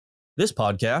This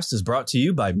podcast is brought to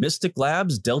you by Mystic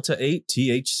Labs Delta-8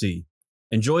 THC.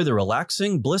 Enjoy the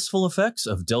relaxing, blissful effects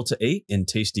of Delta-8 in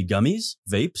tasty gummies,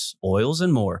 vapes, oils,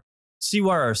 and more. See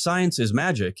why our science is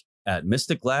magic at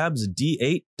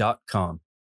mysticlabsd8.com.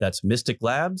 That's Mystic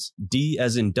Labs, D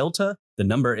as in Delta, the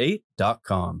number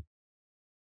 8.com.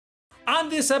 On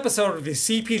this episode of the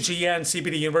CPG and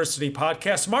CBD University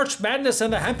Podcast, March Madness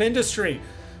and the Hemp Industry,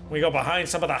 we go behind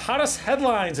some of the hottest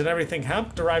headlines in everything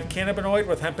hemp-derived cannabinoid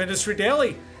with Hemp Industry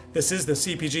Daily. This is the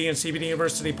CPG and CBD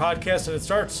University Podcast, and it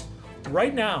starts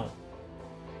right now.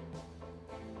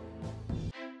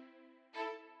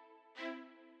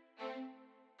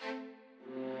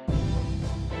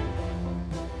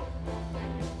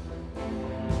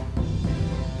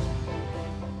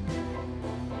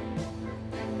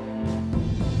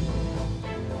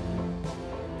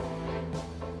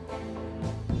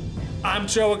 I'm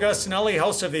Joe Augustinelli,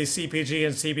 host of the CPG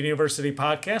and CBD University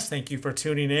Podcast. Thank you for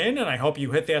tuning in, and I hope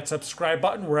you hit that subscribe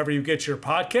button wherever you get your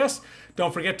podcasts.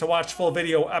 Don't forget to watch full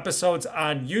video episodes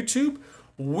on YouTube.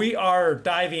 We are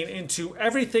diving into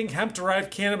everything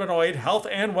hemp-derived cannabinoid, health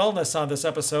and wellness on this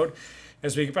episode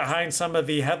as we get behind some of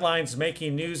the headlines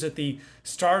making news at the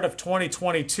start of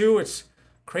 2022. It's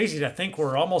crazy to think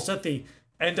we're almost at the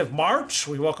end of March.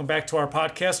 We welcome back to our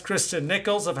podcast Kristen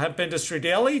Nichols of Hemp Industry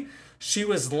Daily. She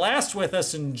was last with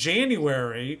us in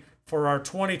January for our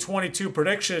 2022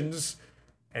 predictions,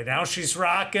 and now she's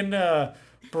rocking a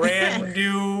brand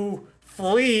new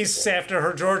fleece after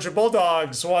her Georgia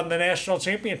Bulldogs won the national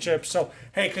championship. So,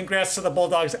 hey, congrats to the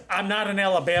Bulldogs. I'm not an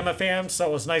Alabama fan, so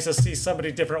it was nice to see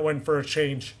somebody different win for a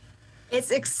change. It's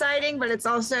exciting, but it's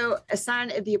also a sign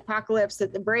of the apocalypse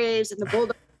that the Braves and the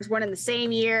Bulldogs won in the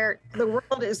same year. The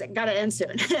world is got to end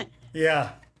soon.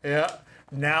 Yeah.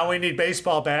 Now we need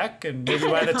baseball back, and maybe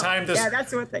by the time this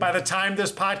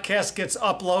podcast gets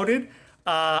uploaded,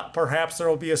 perhaps there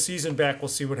will be a season back. We'll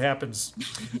see what happens.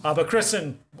 But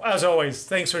Kristen, as always,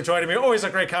 thanks for joining me. Always a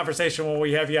great conversation when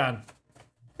we have you on.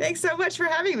 Thanks so much for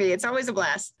having me. It's always a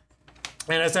blast.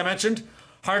 And as I mentioned,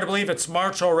 hard to believe it's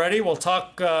March already. We'll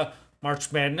talk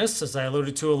March Madness, as I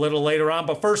alluded to a little later on.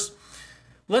 But first,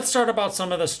 let's start about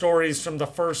some of the stories from the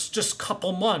first just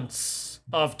couple months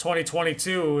of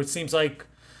 2022. It seems like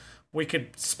we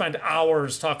could spend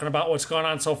hours talking about what's gone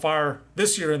on so far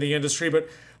this year in the industry, but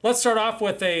let's start off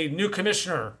with a new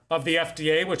commissioner of the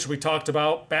FDA, which we talked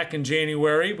about back in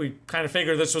January. We kind of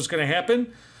figured this was going to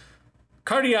happen.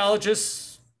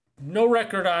 Cardiologist, no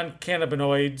record on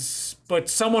cannabinoids, but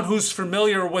someone who's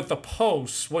familiar with the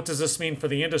posts. What does this mean for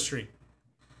the industry?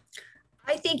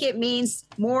 I think it means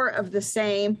more of the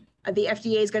same. The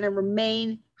FDA is going to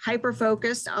remain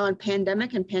hyper-focused on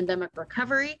pandemic and pandemic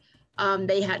recovery.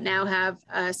 They now have,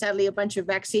 sadly, a bunch of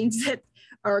vaccines that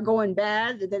are going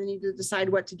bad. They need to decide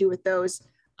what to do with those.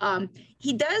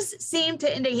 He does seem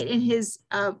to indicate in his,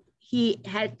 he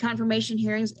had confirmation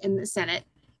hearings in the Senate.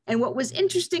 And what was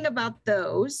interesting about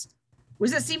those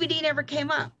was that CBD never came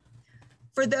up.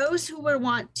 For those who would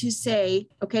want to say,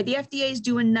 okay, the FDA is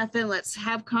doing nothing, let's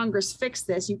have Congress fix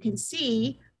this. You can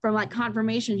see from like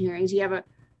confirmation hearings, you have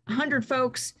 100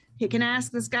 folks who can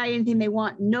ask this guy anything they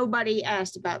want. Nobody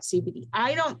asked about CBD.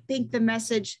 I don't think the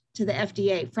message to the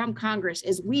FDA from Congress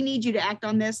is we need you to act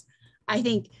on this. I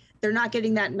think they're not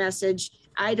getting that message.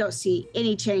 I don't see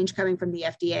any change coming from the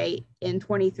FDA in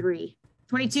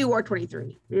 22 or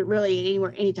 23, really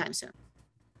anywhere, anytime soon.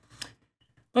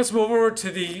 Let's move over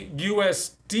to the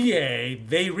USDA.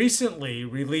 They recently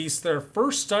released their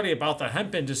first study about the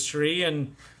hemp industry,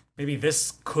 and maybe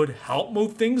this could help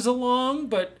move things along,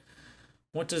 but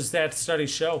what does that study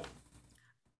show?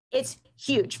 It's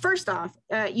huge. First off,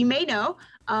 you may know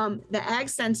the ag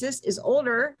census is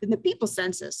older than the people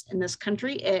census in this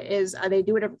country. It is, they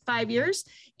do it every 5 years,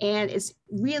 and it's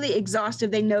really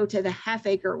exhaustive. They know to the half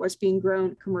acre what's being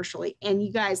grown commercially. And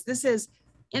you guys, this is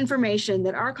information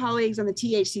that our colleagues on the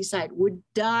THC side would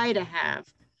die to have.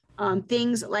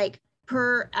 Things like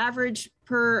average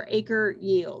per acre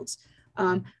yields,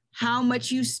 how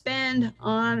much you spend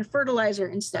on fertilizer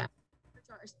and stuff.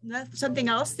 Something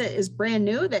else that is brand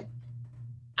new that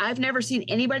I've never seen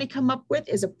anybody come up with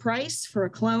is a price for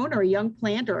a clone or a young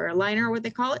plant or a liner, or what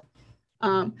they call it.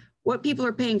 What people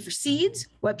are paying for seeds,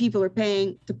 what people are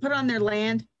paying to put on their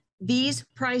land. These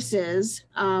prices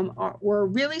were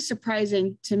really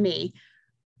surprising to me.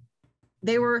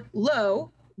 They were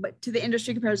low, but to the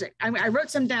industry comparison, I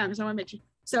wrote some down because I want to make sure.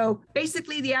 So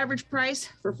basically the average price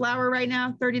for flower right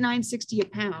now, $39.60 a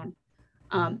pound.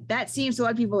 That seems to a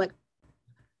lot of people like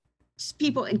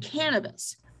people in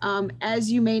cannabis.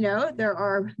 As you may know, there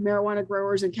are marijuana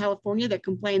growers in California that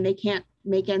complain they can't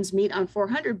make ends meet on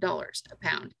 $400 a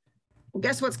pound. Well,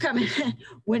 guess what's coming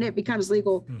when it becomes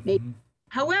legal? Mm-hmm.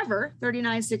 However,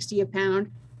 $39.60 a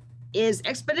pound is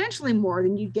exponentially more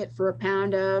than you'd get for a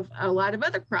pound of a lot of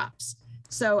other crops.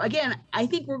 So again, I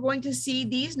think we're going to see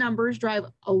these numbers drive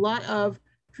a lot of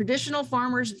traditional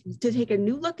farmers to take a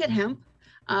new look at hemp.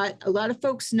 A lot of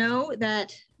folks know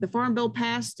that the Farm Bill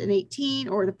passed in 18,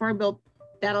 or the Farm Bill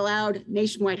that allowed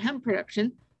nationwide hemp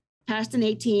production passed in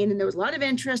 18, and there was a lot of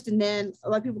interest, and then a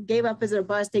lot of people gave up as a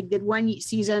bust. They did one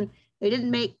season. They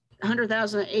didn't make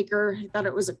 100,000 an acre. They thought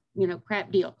it was a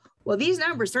crap deal. Well, these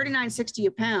numbers, $39.60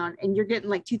 a pound, and you're getting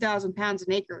like 2,000 pounds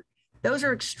an acre. Those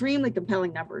are extremely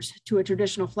compelling numbers to a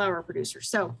traditional flower producer.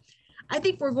 So I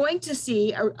think we're going to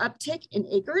see an uptick in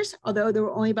acres, although there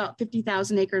were only about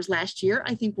 50,000 acres last year.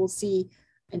 I think we'll see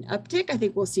an uptick. I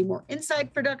think we'll see more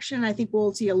inside production. I think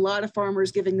we'll see a lot of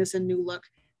farmers giving this a new look.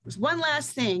 There's one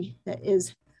last thing that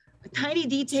is a tiny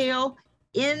detail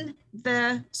in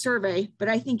the survey, but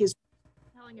I think is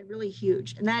compelling and really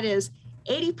huge, and that is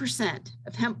 80%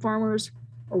 of hemp farmers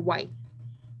are white.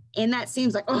 And that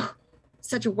seems like, oh,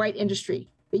 such a white industry.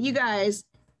 But you guys,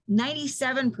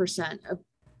 97% of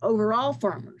overall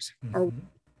farmers are white.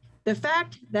 The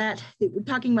fact that we're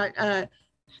talking about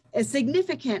a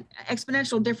significant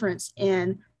exponential difference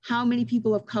in how many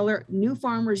people of color, new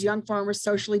farmers, young farmers,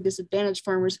 socially disadvantaged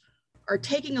farmers are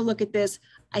taking a look at this.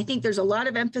 I think there's a lot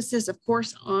of emphasis, of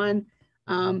course, on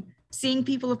seeing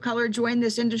people of color join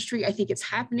this industry. I think it's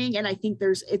happening, and I think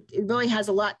it really has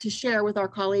a lot to share with our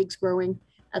colleagues growing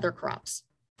other crops.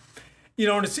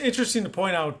 And it's interesting to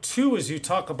point out too, as you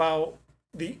talk about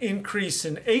the increase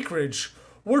in acreage,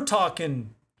 we're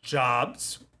talking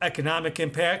jobs, economic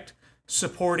impact,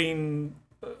 supporting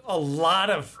a lot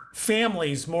of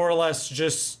families, more or less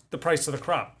just the price of the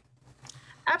crop.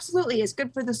 Absolutely. It's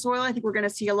good for the soil. I think we're going to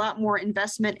see a lot more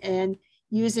investment in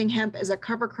using hemp as a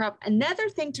cover crop. Another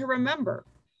thing to remember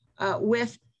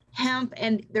with hemp,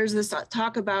 and there's this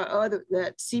talk about,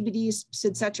 the CBD is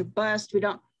such a bust.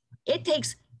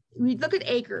 We look at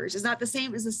acres, it's not the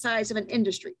same as the size of an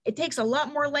industry. It takes a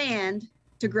lot more land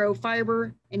to grow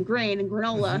fiber and grain and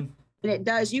granola than it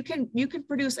does. You can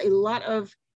produce a lot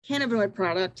of cannabinoid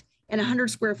product in a 100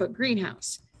 square foot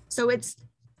greenhouse. So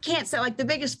can't sell, like the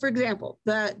biggest, for example,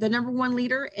 the number one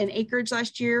leader in acreage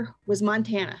last year was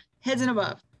Montana, heads and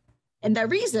above. And the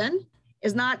reason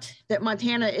is not that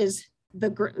Montana is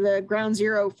the ground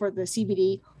zero for the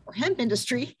CBD or hemp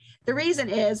industry. The reason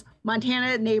is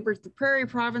Montana neighbors the prairie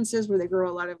provinces where they grow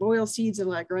a lot of oil seeds and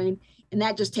a lot of grain, and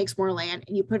that just takes more land,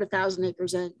 and you put 1,000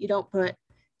 acres in, you don't put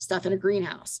stuff in a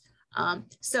greenhouse.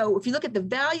 So if you look at the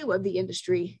value of the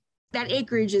industry, that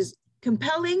acreage is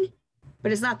compelling,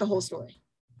 but it's not the whole story.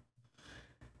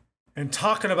 And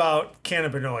talking about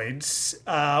cannabinoids,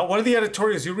 one of the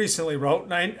editorials you recently wrote,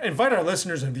 and I invite our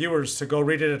listeners and viewers to go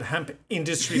read it at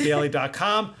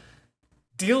hemp-industrydaily.com,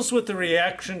 deals with the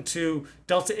reaction to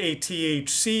Delta-8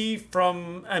 THC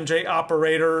from MJ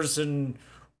operators and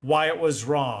why it was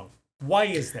wrong. Why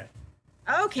is that?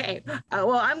 Okay.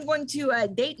 Well, I'm going to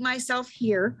date myself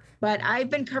here, but I've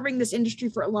been covering this industry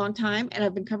for a long time, and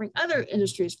I've been covering other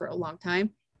industries for a long time.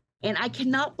 And I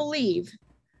cannot believe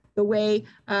the way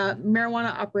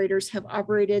marijuana operators have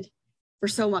operated for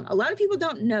so long. A lot of people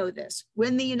don't know this.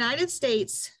 When the United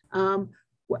States,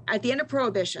 at the end of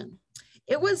Prohibition,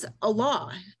 it was a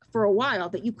law for a while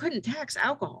that you couldn't tax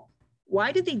alcohol.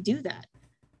 Why did they do that?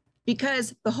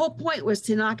 Because the whole point was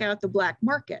to knock out the black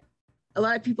market. A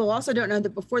lot of people also don't know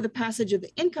that before the passage of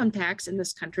the income tax in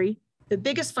this country, the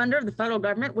biggest funder of the federal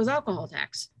government was alcohol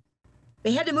tax.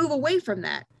 They had to move away from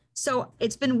that. So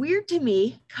it's been weird to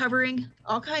me covering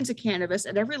all kinds of cannabis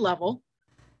at every level,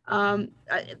 at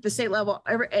the state level,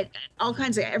 at all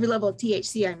kinds of every level of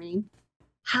THC, I mean,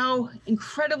 how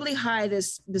incredibly high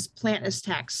this plant is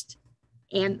taxed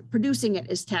and producing it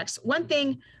is taxed. One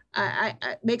thing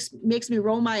makes me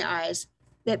roll my eyes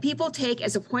that people take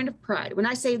as a point of pride. When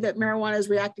I say that marijuana is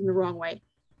reacting the wrong way,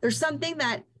 there's something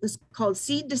that is called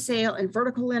seed to sale and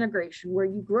vertical integration, where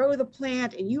you grow the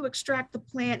plant and you extract the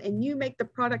plant and you make the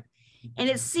product. And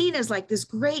it's seen as like this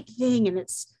great thing. And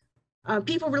it's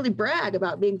people really brag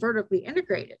about being vertically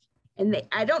integrated. And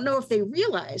I don't know if they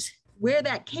realize where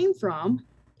that came from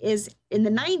is in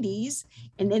the 90s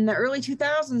and in the early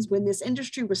 2000s, when this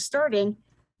industry was starting,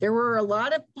 there were a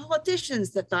lot of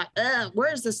politicians that thought,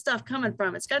 where's this stuff coming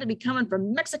from? It's got to be coming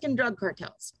from Mexican drug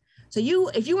cartels. So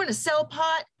if you want to sell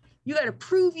pot, you got to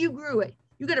prove you grew it.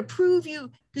 You got to prove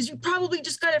because you probably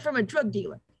just got it from a drug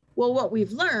dealer. Well, what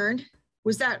we've learned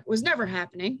was that was never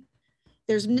happening.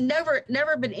 There's never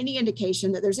been any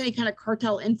indication that there's any kind of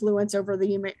cartel influence over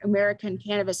the American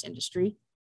cannabis industry.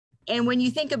 And when you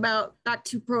think about, back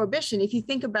to Prohibition, if you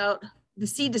think about the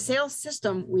seed to sale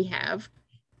system we have,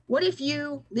 what if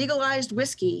you legalized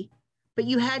whiskey, but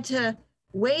you had to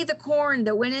weigh the corn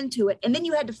that went into it, and then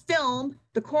you had to film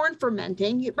the corn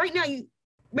fermenting? Right now,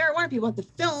 marijuana people have to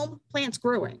film plants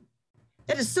growing.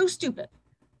 That is so stupid.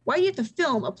 Why do you have to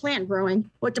film a plant growing,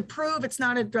 but to prove it's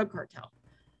not a drug cartel?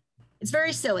 It's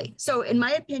very silly. So in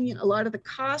my opinion, a lot of the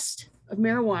cost of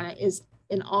marijuana is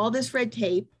in all this red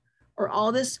tape or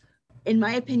all this, in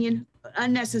my opinion,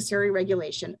 unnecessary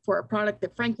regulation for a product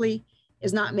that frankly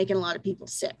is not making a lot of people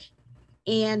sick.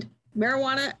 And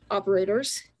marijuana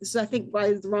operators, this is I think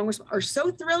why the wrong response, are so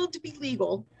thrilled to be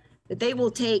legal that they will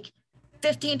take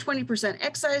 15, 20%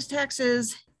 excise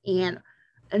taxes and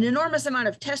an enormous amount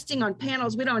of testing on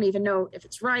panels. We don't even know if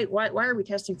it's right. Why are we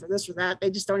testing for this or that?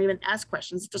 They just don't even ask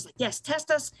questions. It's just like, yes,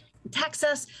 test us, tax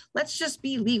us. Let's just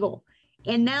be legal.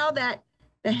 And now that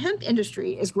the hemp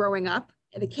industry is growing up,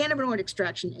 the cannabinoid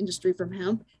extraction industry from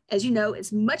hemp, as you know,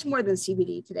 it's much more than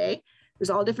CBD today. There's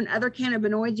all different other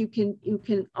cannabinoids. You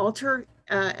can alter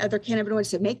other cannabinoids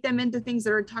to make them into things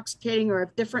that are intoxicating or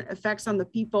have different effects on the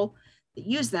people that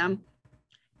use them.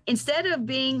 Instead of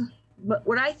being,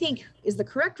 what I think is the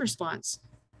correct response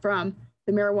from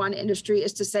the marijuana industry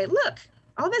is to say, look,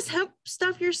 all this hemp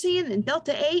stuff you're seeing in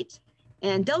Delta-8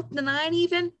 and Delta-9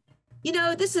 even, you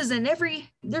know, this is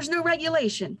there's no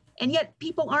regulation. And yet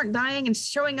people aren't dying and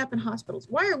showing up in hospitals.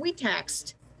 Why are we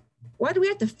taxed? Why do we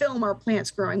have to film our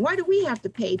plants growing? Why do we have to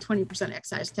pay 20%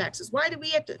 excise taxes? Why do we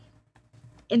have to?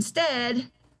 Instead,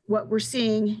 what we're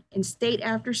seeing in state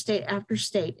after state after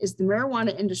state is the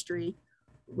marijuana industry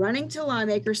running to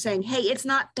lawmakers saying, hey, it's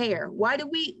not fair.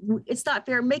 It's not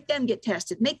fair. Make them get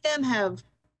tested. Make them have,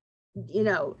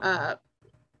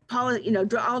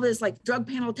 all this like drug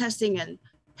panel testing and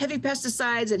heavy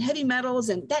pesticides and heavy metals,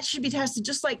 and that should be tested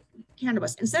just like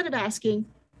cannabis. Instead of asking,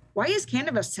 why is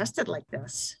cannabis tested like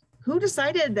this? Who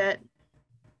decided that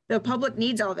the public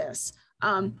needs all this?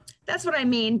 That's what I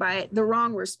mean by the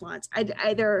wrong response.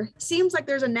 Either seems like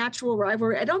there's a natural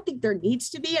rivalry. I don't think there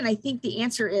needs to be. And I think the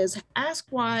answer is ask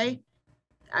why.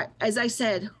 As I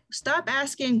said, stop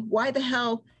asking why the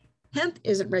hell hemp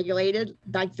isn't regulated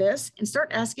like this and start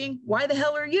asking why the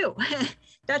hell are you?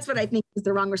 That's what I think is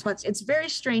the wrong response. It's very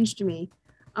strange to me.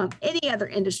 Any other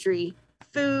industry,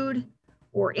 food,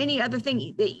 or any other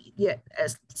thing that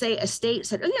say a state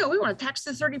said, oh, we want to tax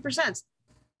the 30%.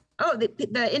 Oh,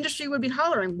 the industry would be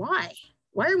hollering, why?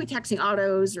 Why are we taxing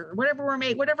autos or whatever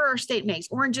whatever our state makes?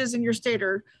 Oranges in your state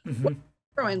are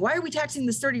growing. Why are we taxing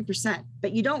this 30%?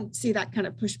 But you don't see that kind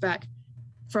of pushback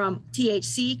from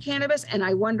THC cannabis, and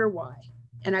I wonder why.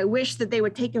 And I wish that they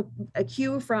would take a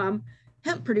cue from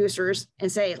hemp producers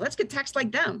and say, let's get taxed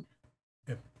like them.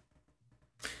 Yep.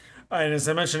 And as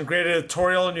I mentioned, great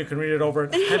editorial, and you can read it over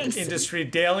at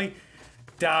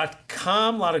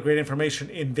hempindustrydaily.com. A lot of great information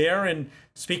in there. And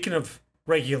speaking of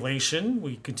regulation,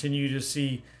 we continue to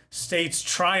see states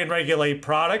try and regulate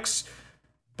products,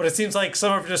 but it seems like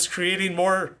some are just creating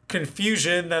more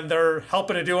confusion than they're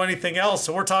helping to do anything else.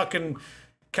 So we're talking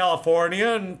California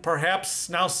and perhaps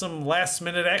now some last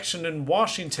minute action in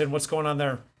Washington. What's going on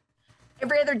there?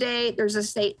 Every other day there's a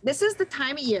state. This is the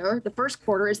time of year, the first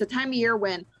quarter is the time of year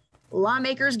when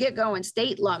lawmakers get going,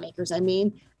 state lawmakers. I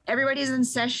mean, everybody's in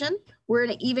session. We're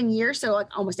in an even year, so like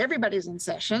almost everybody's in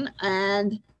session,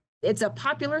 and it's a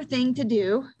popular thing to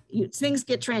do. Things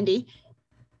get trendy.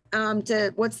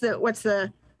 What's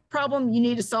the problem you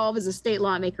need to solve as a state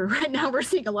lawmaker? Right now, we're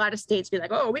seeing a lot of states be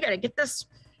like, oh, we got to get this.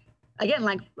 Again,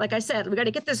 like I said, we got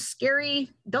to get this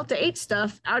scary Delta-8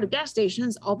 stuff out of gas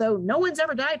stations, although no one's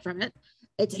ever died from it.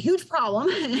 It's a huge problem.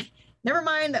 Never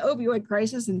mind the opioid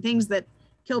crisis and things that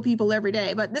kill people every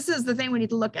day. But this is the thing we need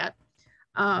to look at.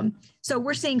 So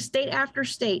we're seeing state after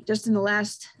state just in the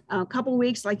last couple of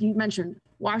weeks, like you mentioned,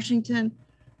 Washington,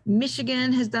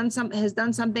 Michigan has done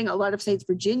something. A lot of states,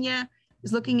 Virginia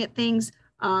is looking at things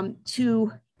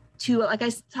to like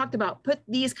I talked about, put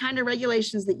these kind of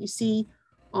regulations that you see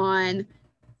on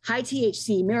high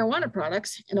THC marijuana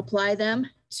products and apply them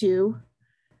to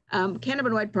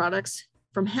cannabinoid products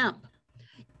from hemp.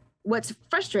 What's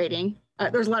frustrating,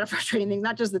 there's a lot of frustrating things,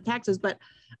 not just the taxes,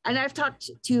 and I've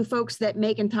talked to folks that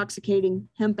make intoxicating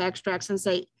hemp extracts and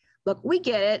say, look, we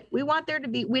get it. We want there to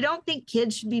be, we don't think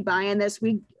kids should be buying this.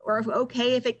 Or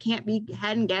okay if it can't be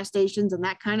had in gas stations and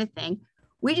that kind of thing.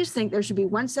 We just think there should be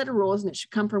one set of rules and it should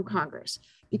come from Congress,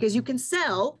 because you can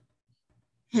sell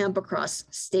hemp across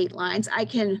state lines. I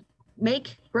can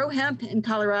grow hemp in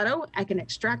Colorado. I can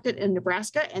extract it in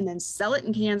Nebraska and then sell it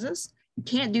in Kansas. You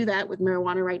can't do that with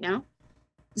marijuana right now.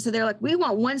 So they're like, we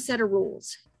want one set of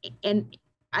rules. And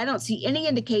I don't see any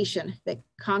indication that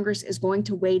Congress is going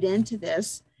to wade into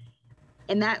this.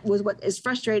 And that was what is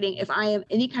frustrating. If I am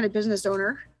any kind of business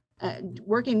owner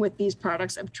working with these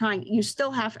products, you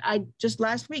still have, I just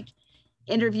last week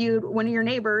interviewed one of your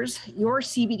neighbors, your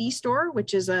CBD store,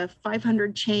 which is a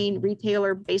 500 chain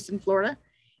retailer based in Florida.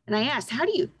 And I asked,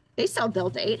 they sell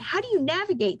Delta-8, how do you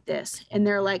navigate this? And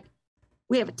they're like,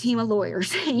 we have a team of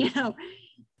lawyers, and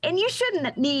you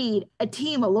shouldn't need a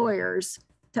team of lawyers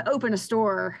to open a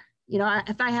store.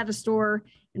 If I have a store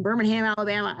in Birmingham,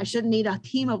 Alabama, I shouldn't need a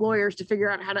team of lawyers to figure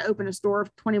out how to open a store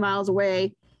 20 miles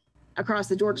away across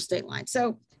the Georgia state line.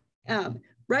 So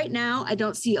right now, I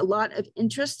don't see a lot of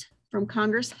interest from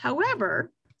Congress.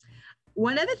 However,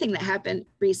 one other thing that happened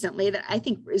recently that I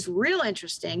think is real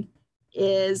interesting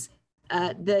is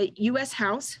the U.S.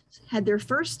 House had their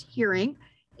first hearing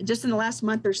just in the last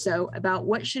month or so about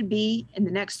what should be in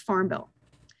the next Farm Bill.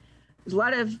 There's a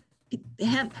lot of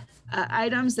hemp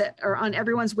items that are on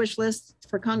everyone's wish list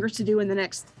for Congress to do in the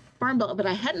next Farm Bill, but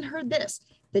I hadn't heard this.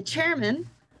 The chairman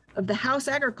of the House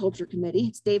Agriculture Committee,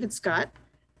 it's David Scott,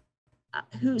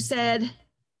 who said,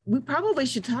 we probably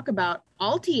should talk about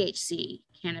all THC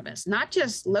cannabis, not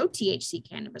just low THC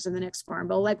cannabis in the next Farm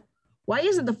Bill. Like, why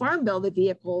isn't the Farm Bill the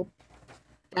vehicle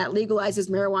that legalizes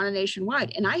marijuana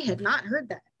nationwide? And I had not heard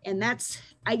that. And that's,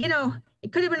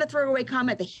 it could have been a throwaway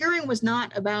comment. The hearing was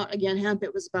not about, again, hemp.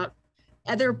 It was about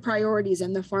other priorities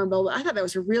in the Farm Bill. I thought that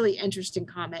was a really interesting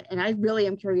comment. And I really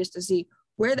am curious to see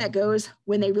where that goes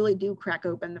when they really do crack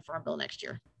open the Farm Bill next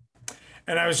year.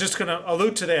 And I was just going to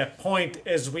allude to that point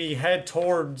as we head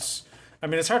towards,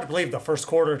 it's hard to believe the first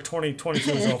quarter of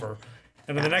 2022 is over.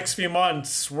 And in the next few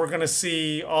months, we're going to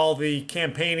see all the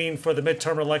campaigning for the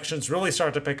midterm elections really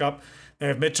start to pick up. They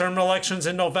have midterm elections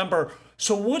in November.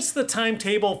 So what's the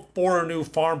timetable for a new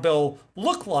Farm Bill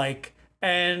look like?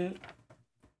 And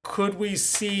could we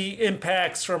see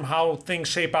impacts from how things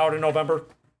shape out in November?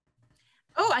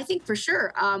 Oh, I think for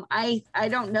sure. I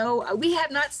don't know. We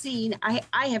have not seen,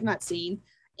 I have not seen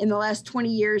in the last 20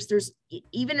 years, there's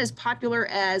even as popular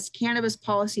as cannabis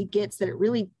policy gets, that it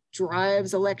really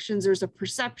drives elections. There's a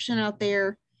perception out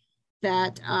there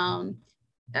that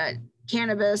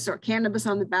cannabis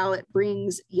on the ballot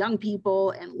brings young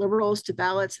people and liberals to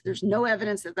ballots. There's no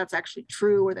evidence that that's actually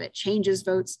true or that it changes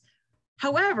votes.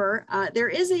 However, there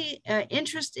is a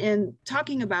interest in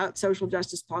talking about social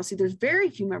justice policy. There's very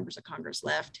few members of Congress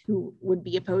left who would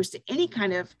be opposed to any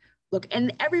kind of look,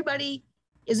 and everybody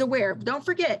is aware. Don't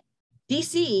forget,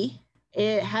 DC,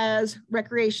 it has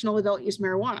recreational adult use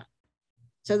marijuana.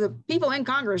 So the people in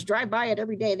Congress drive by it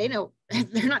every day. They know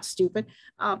they're not stupid.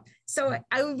 So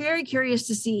I'm very curious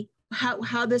to see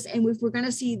how this, and if we're going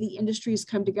to see the industries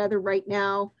come together right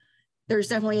now. There's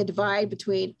definitely a divide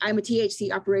between I'm a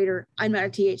THC operator, I'm not a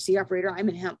THC operator, I'm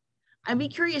in hemp. I'd be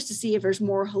curious to see if there's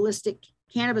more holistic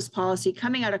cannabis policy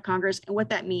coming out of Congress and what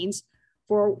that means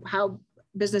for how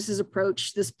businesses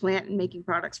approach this plant and making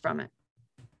products from it.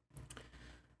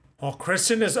 Well,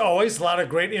 Kristen, as always, a lot of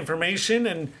great information.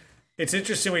 And it's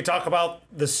interesting, we talk about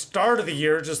the start of the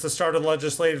year, just the start of the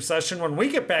legislative session. When we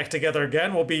get back together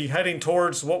again, we'll be heading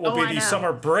towards what will be the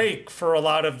summer break for a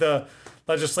lot of the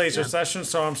legislative session.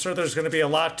 So I'm sure there's going to be a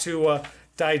lot to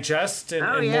digest and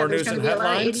more news and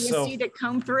headlines. So to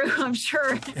come through, I'm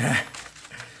sure.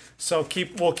 So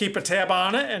we'll keep a tab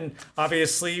on it. And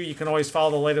obviously you can always follow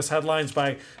the latest headlines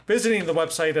by visiting the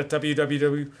website at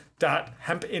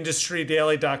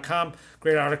www.hempindustrydaily.com.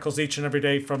 Great articles each and every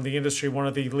day from the industry, one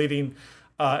of the leading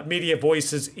media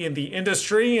voices in the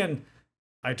industry. And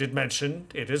I did mention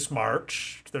it is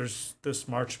March. There's this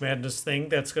March Madness thing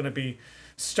that's going to be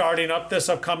starting up this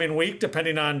upcoming week,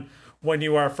 depending on when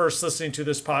you are first listening to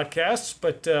this podcast.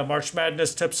 But March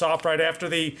Madness tips off right after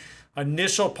the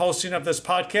initial posting of this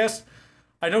podcast.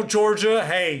 I know Georgia,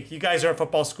 hey, you guys are a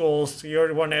football school, so you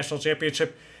already won a national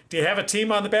championship. Do you have a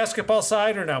team on the basketball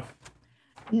side or no?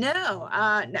 No.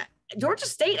 Georgia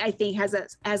State, I think, has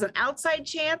an outside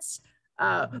chance.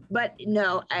 But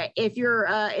no, if you're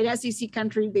in SEC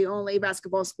country, the only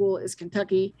basketball school is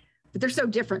Kentucky. But they're so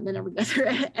different than every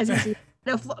other SEC.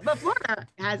 No, but Florida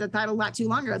has a title not too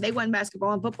long ago. They won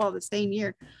basketball and football the same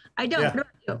year. I don't. Yeah. What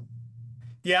about you?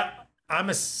 Yeah,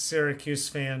 I'm a Syracuse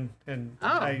fan, and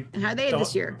and how they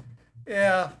this year?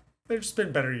 Yeah, there's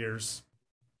been better years.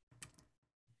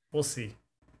 We'll see.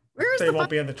 Where is they the won't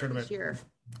be in the tournament this year?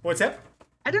 What's that?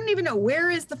 I don't even know.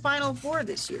 Where is the Final Four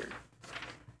this year?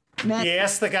 Matt? You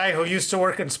asked the guy who used to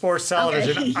work in sports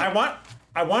television. Okay. I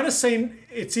want to say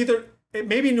it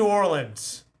may be New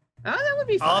Orleans. Oh, that would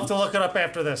be fun. I'll have to look it up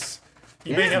after this.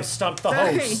 You may have stumped the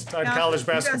host on college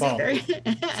basketball.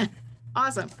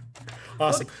 Awesome.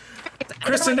 Awesome.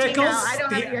 Kristen Nichols. I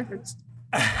don't have the reference.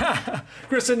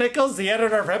 Kristen Nichols, the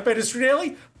editor of Hemp Industry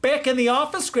Daily, back in the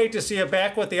office. Great to see you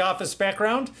back with the office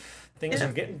background. Things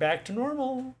are getting back to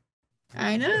normal.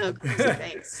 I know.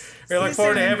 Thanks. We look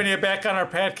forward to having you back on our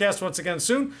podcast once again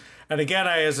soon. And again,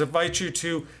 I invite you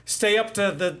to stay up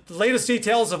to the latest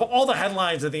details of all the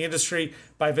headlines of the industry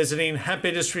by visiting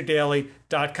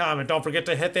hempindustrydaily.com. And don't forget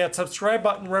to hit that subscribe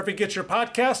button wherever you get your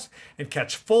podcast and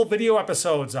catch full video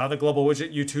episodes on the Global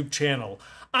Widget YouTube channel.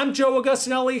 I'm Joe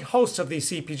Augustinelli, host of the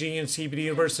CPG and CBD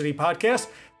University Podcast.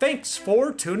 Thanks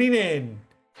for tuning in.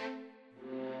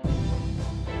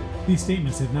 These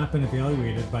statements have not been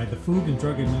evaluated by the Food and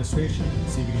Drug Administration.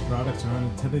 CBD products are not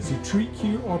intended to treat,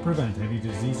 cure, or prevent any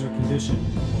disease or condition.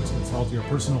 Always consult your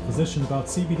personal physician about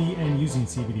CBD and using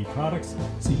CBD products.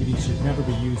 CBD should never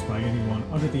be used by anyone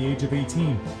under the age of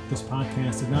 18. This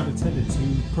podcast is not intended to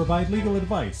provide legal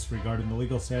advice regarding the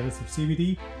legal status of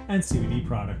CBD and CBD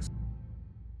products.